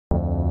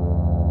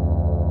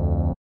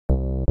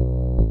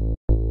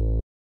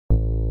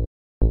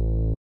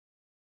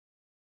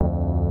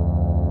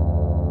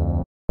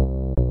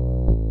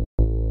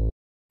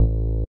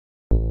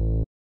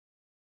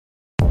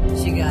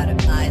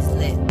got her eyes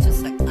lit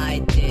just like I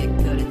did.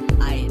 Couldn't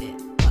hide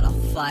it, but I'll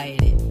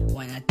fight it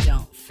when I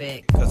don't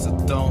fit. Cause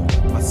I don't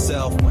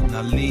myself when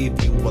I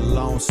leave you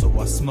alone. So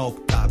I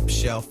smoke top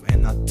shelf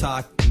and I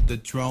talk to the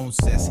drone.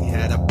 Says he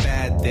had a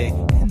bad day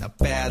and a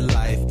bad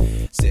life.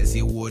 Says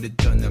he would've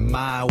done it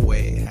my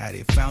way had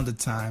he found the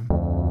time.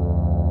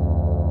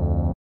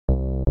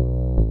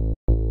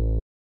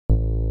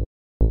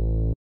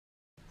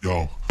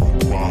 Yo,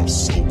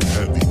 rhymes so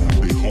heavy,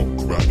 they halt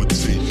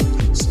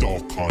gravitation. Stall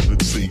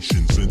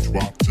condensations and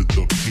drop to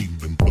the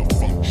pavement. The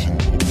function,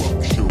 the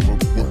rupture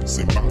of words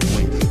in my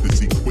brain.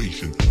 This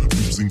equation,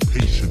 losing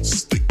patience,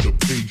 stick the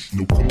page,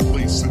 no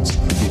complacence.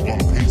 No,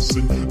 I'm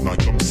pacing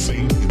like I'm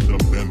sane in the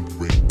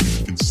membrane.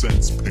 You can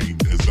sense pain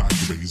as I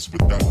graze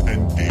with that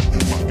pen game.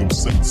 I am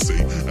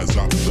sensei as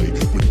I play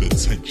with the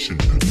tension.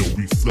 No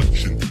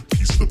reflection,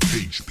 piece the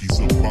page, piece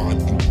of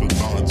mind. Ink the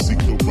line, seek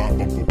the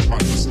rhyme of a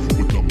primus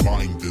with the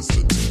mind is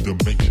a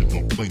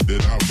two-dimensional plane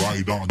that I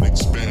ride on,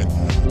 expand.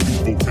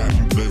 New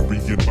vocabulary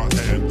in my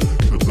hand,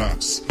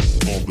 collapse.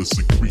 All the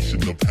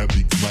secretion of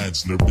heavy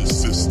glands,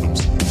 nervous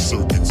systems,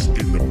 circuits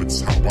in them,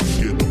 it's how I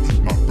get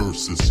them. My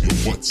verses, yo,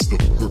 what's the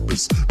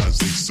purpose as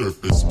they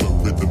surface? Where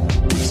rhythm,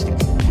 wisdom,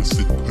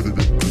 twisted, put it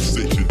in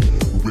position.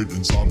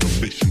 Rhythms on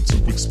a mission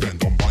to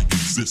expand on my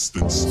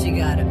existence. She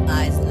got her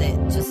eyes lit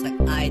just like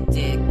I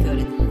did.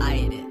 Couldn't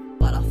hide it,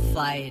 but I'll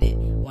fight it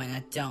when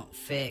I don't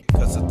fit.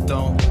 Cause I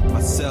don't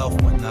myself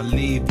when I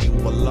leave you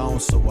alone.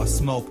 So I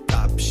smoke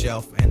top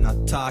shelf and I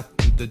talk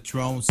to the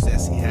drone.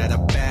 Says he had a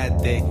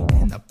bad day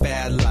and a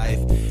bad life.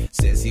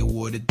 Says he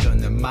would've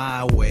done it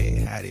my way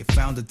had he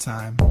found the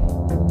time.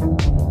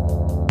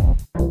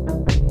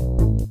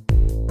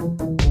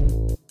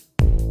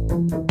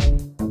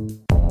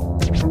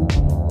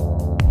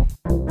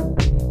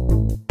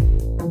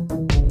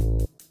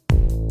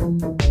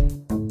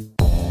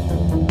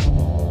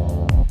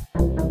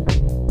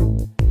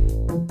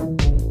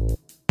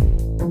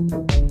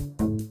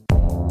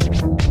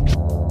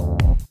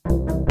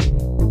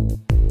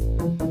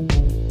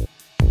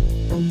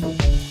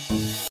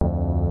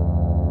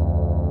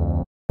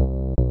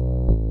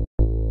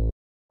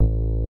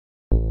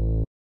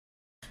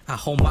 I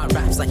hold my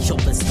raps like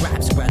shoulder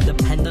straps. Grab the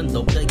pen and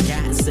load the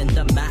gas in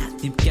the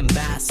math. You can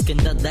bask in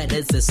the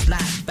letters and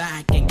slap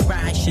back and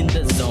crash in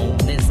the zone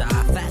as I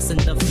fasten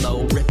the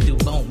flow, rip through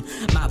bone.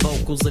 My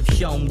vocals have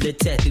shown the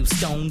tattoo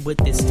stone with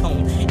this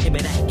tone. Aim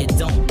it at your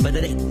dome, but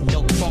it ain't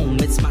no chrome.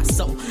 It's my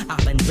soul.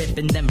 I've been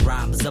ripping them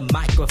rhymes, a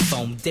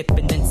microphone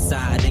dipping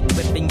inside and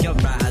gripping your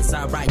eyes.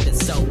 I write the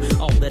soul,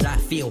 all that I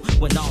feel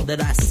when all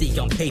that I see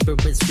on paper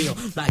is real.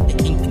 Like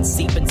the ink can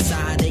seep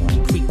inside, it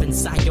can creep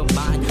inside your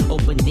mind,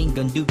 opening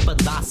a new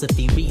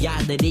philosophy.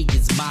 Reality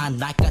is mine,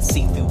 like I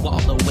see through all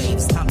the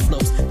waves. Time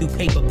slows through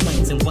paper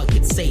planes, and what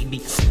could save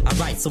me? I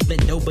write so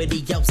that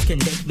nobody else can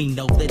make me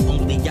know that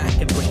only I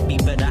can break me.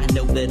 But I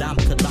know that I'm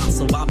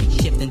colossal. I'll be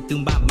shifting through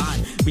my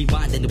mind,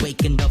 rewinding,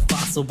 waking the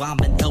fossil. I'm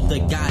an elder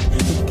god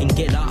who can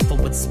get off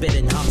of what's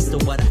spitting hostile.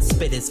 What I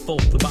spit is full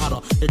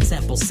throttle, the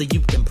temple so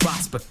you can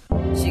prosper.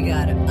 She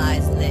got her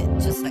eyes lit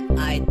just like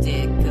I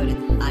did.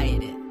 Couldn't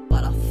hide it,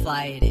 but I'll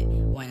fight it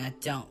when I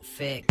don't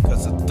fit.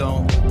 Cause I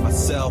don't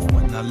myself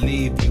when I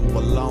leave you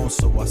alone.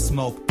 So I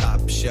smoke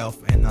top shelf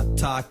and I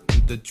talk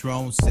to the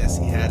drone. Says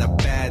he had a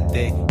bad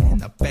day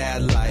and a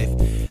bad life.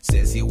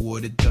 Says he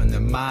would've done it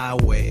my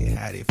way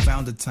had he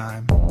found the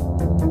time.